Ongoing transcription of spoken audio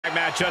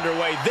Match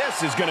underway.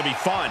 This is going to be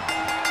fun.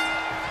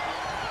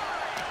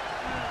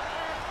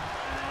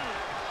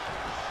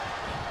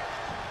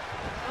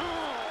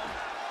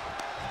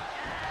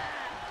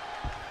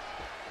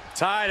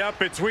 Tied up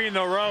between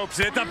the ropes.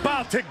 It's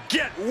about to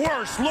get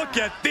worse. Look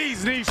at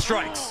these knee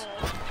strikes.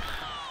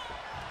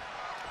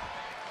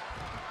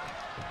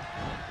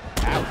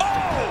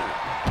 Oh!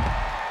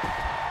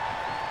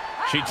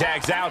 She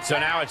tags out, so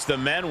now it's the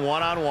men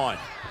one-on-one.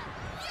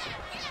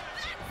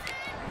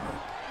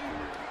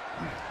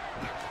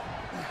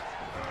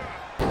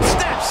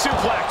 Snap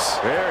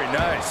suplex. Very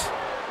nice.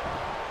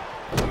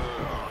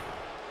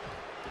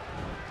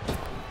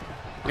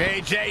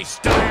 AJ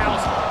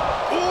Styles.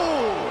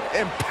 Ooh,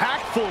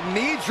 impactful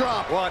knee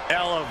drop. What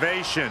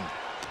elevation.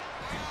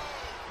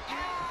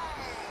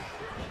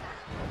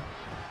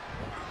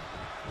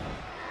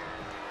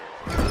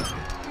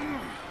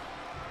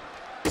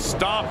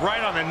 Stomp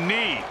right on the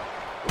knee.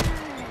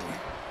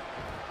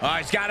 Oh,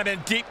 he's got him in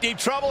deep, deep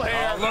trouble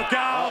here. Oh, look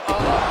out.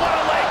 What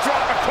a leg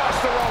drop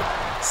across the rope.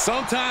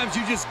 Sometimes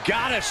you just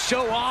gotta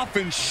show off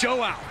and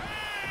show out.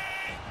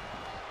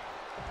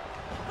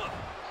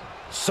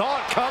 Saw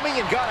it coming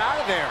and got out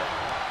of there.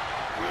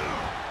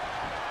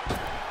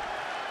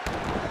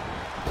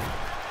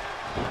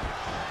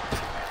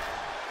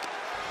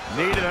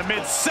 Knee to the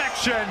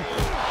midsection and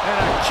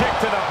a kick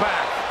to the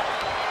back.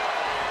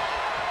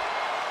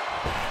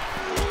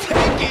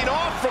 Taking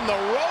off from the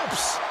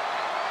ropes.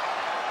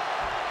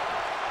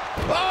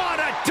 Oh,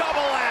 and a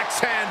double axe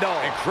handle.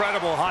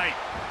 Incredible height.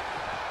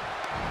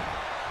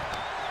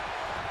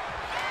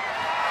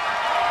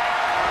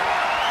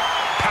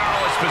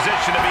 Powerless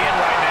position to be in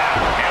right now.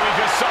 And we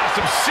just saw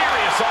some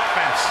serious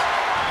offense.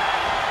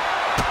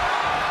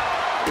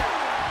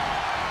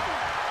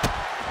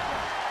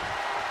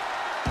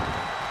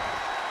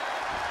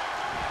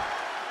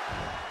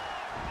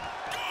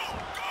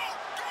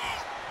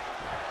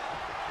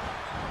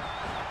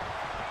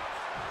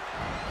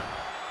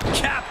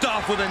 Capped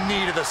off with a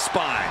knee to the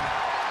spine.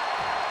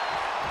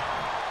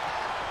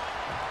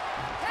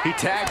 He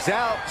tags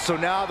out, so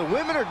now the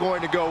women are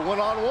going to go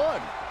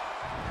one-on-one.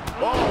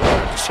 Oh,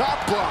 what a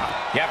chop block.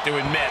 You have to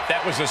admit,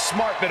 that was a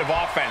smart bit of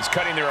offense,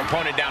 cutting their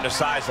opponent down to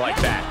size like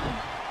that.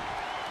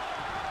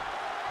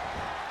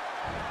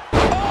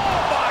 Oh,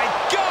 my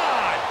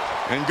God!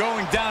 And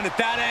going down at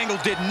that angle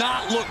did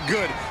not look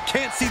good.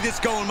 Can't see this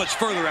going much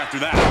further after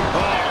that.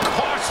 Oh,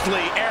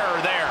 costly error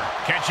there.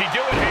 Can she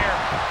do it here?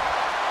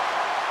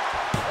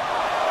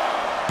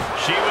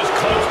 She was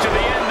close to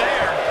the end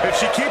there.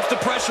 If she keeps the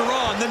pressure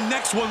on, the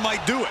next one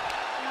might do it.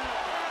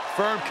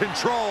 Firm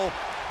control.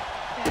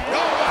 Oh,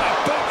 what a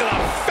boot to the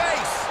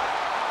face!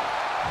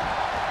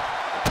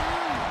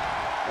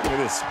 Look at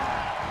this.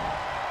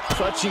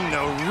 Clutching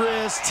the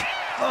wrist.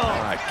 Oh,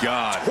 my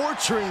God.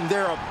 Torturing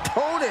their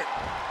opponent.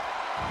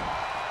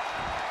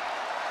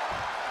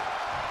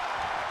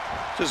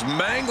 Just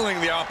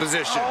mangling the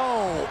opposition.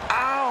 Oh,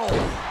 ow.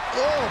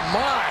 Oh,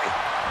 my.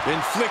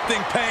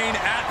 Inflicting pain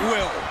at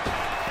will.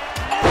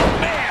 Oh,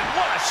 man,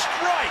 what a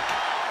strike!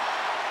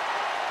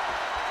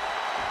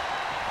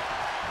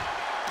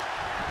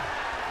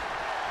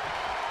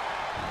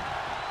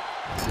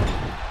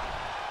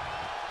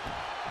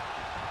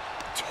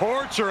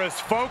 Torturous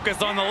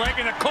focus on the leg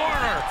in the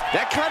corner.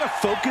 That kind of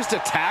focused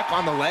attack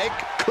on the leg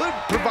could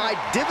provide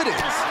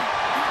dividends.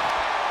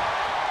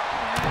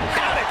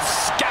 Got it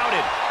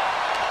scouted.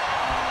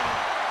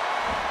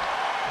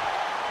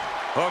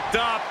 Hooked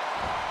up.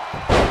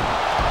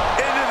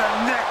 Into the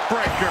neck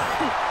breaker.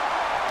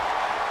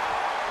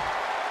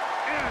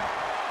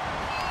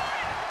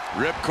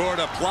 Ripcord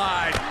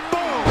applied.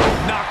 Boom!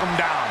 Knock him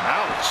down.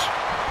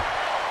 Ouch.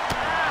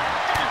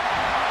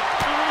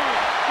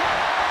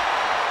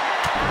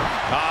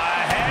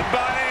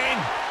 Headbutting.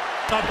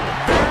 A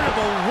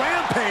veritable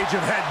rampage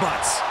of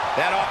headbutts.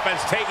 That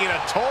offense taking a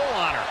toll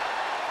on her.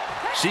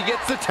 She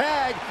gets the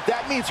tag.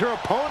 That means her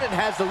opponent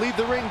has to leave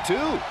the ring,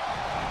 too.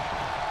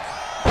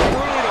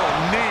 Brutal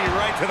knee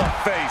right to the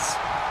face.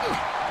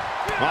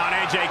 Come on,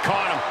 AJ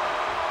caught him.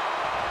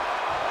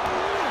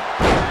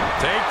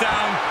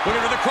 Takedown.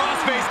 Looking for the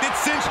crossface.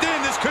 It's cinched in.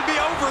 This could be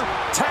over.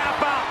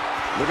 Tap out.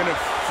 Looking to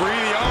free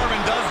the arm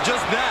and does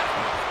just that.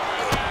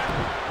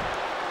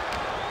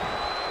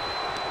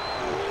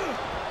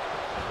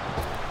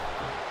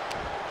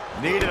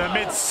 Knee to the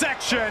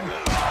midsection.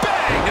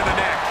 Bang to the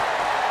neck.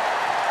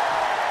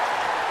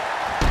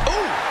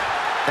 Ooh,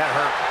 that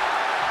hurt.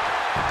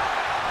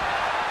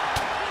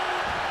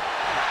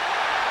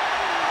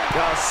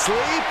 The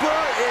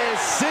sleeper is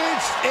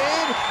cinched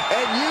in,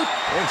 and you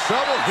in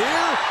trouble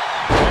here.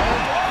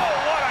 Oh,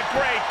 what a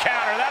great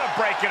counter. That'll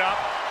break it up.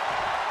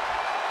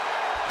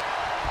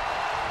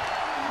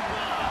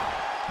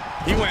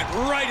 He went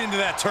right into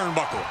that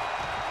turnbuckle.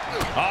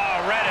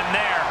 Oh, red in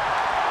there.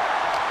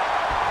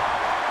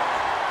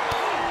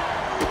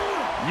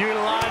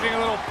 Utilizing a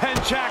little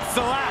penchak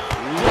salap.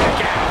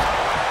 Look out.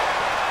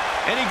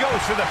 And he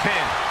goes for the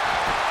pin.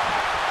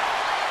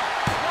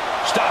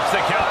 Stops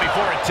the count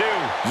before it, too.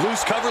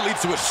 Loose cover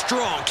leads to a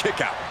strong kick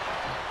out.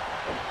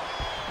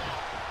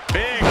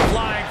 Big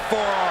flying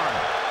forearm.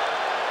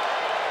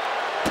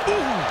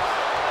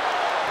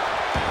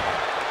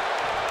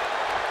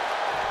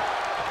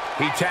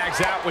 He tags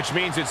out, which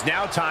means it's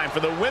now time for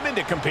the women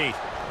to compete.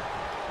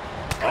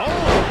 Oh,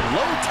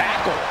 low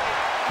tackle.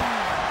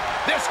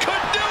 This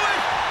could do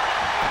it!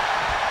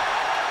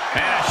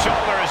 And a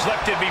shoulder is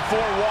lifted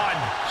before one.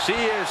 She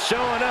is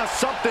showing us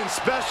something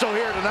special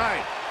here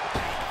tonight.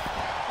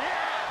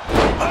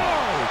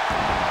 Oh!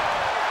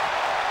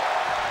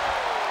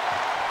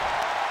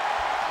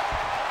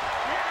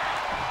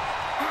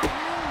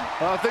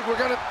 I think we're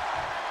going to...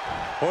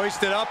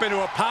 Hoisted up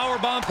into a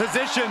powerbomb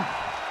position,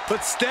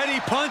 but steady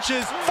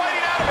punches.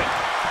 Fighting out of it.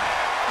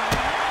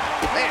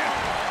 Man,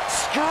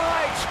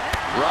 strikes.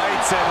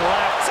 Rights and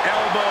lefts,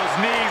 elbows,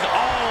 knees,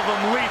 all of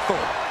them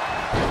lethal.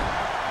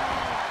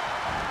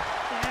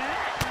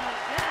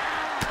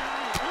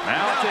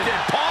 Mounted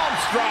palm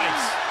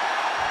strikes.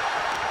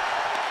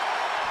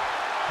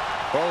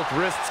 Both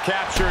wrists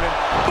captured and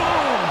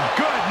boom!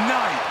 Good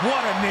night.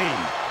 What a knee.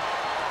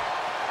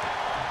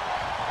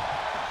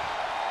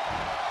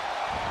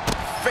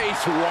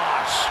 Face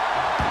wash.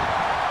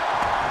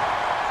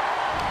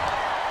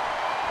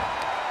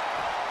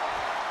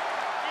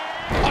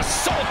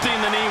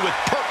 Assaulting the knee with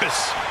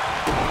purpose.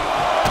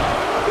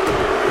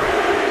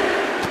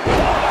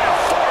 A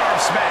forearm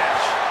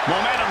smash.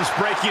 Momentum's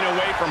breaking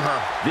away from her.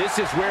 This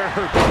is where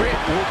her grit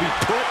will be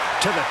put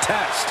to the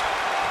test.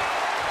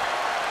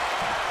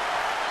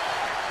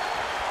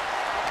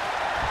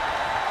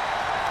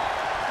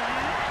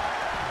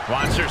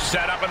 Wants her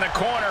set up in the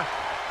corner.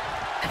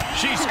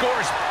 She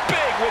scores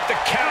big with the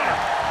counter.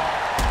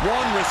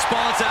 One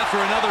response after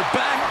another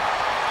back.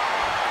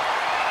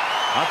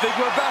 I think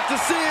we're about to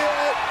see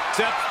it.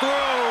 Step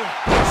through.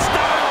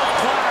 Style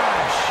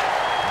clash.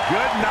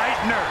 Good night,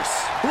 nurse.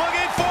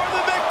 Looking for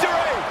the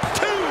victory.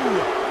 2.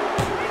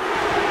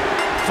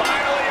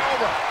 Finally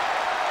over.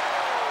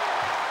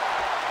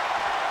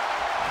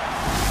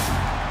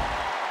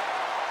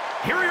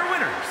 Here are your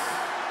winners,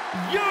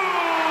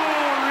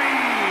 Yuri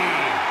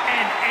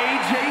and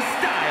AJ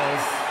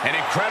Styles. An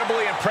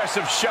incredibly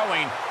impressive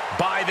showing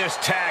by this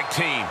tag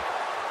team.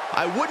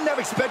 I wouldn't have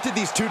expected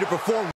these two to perform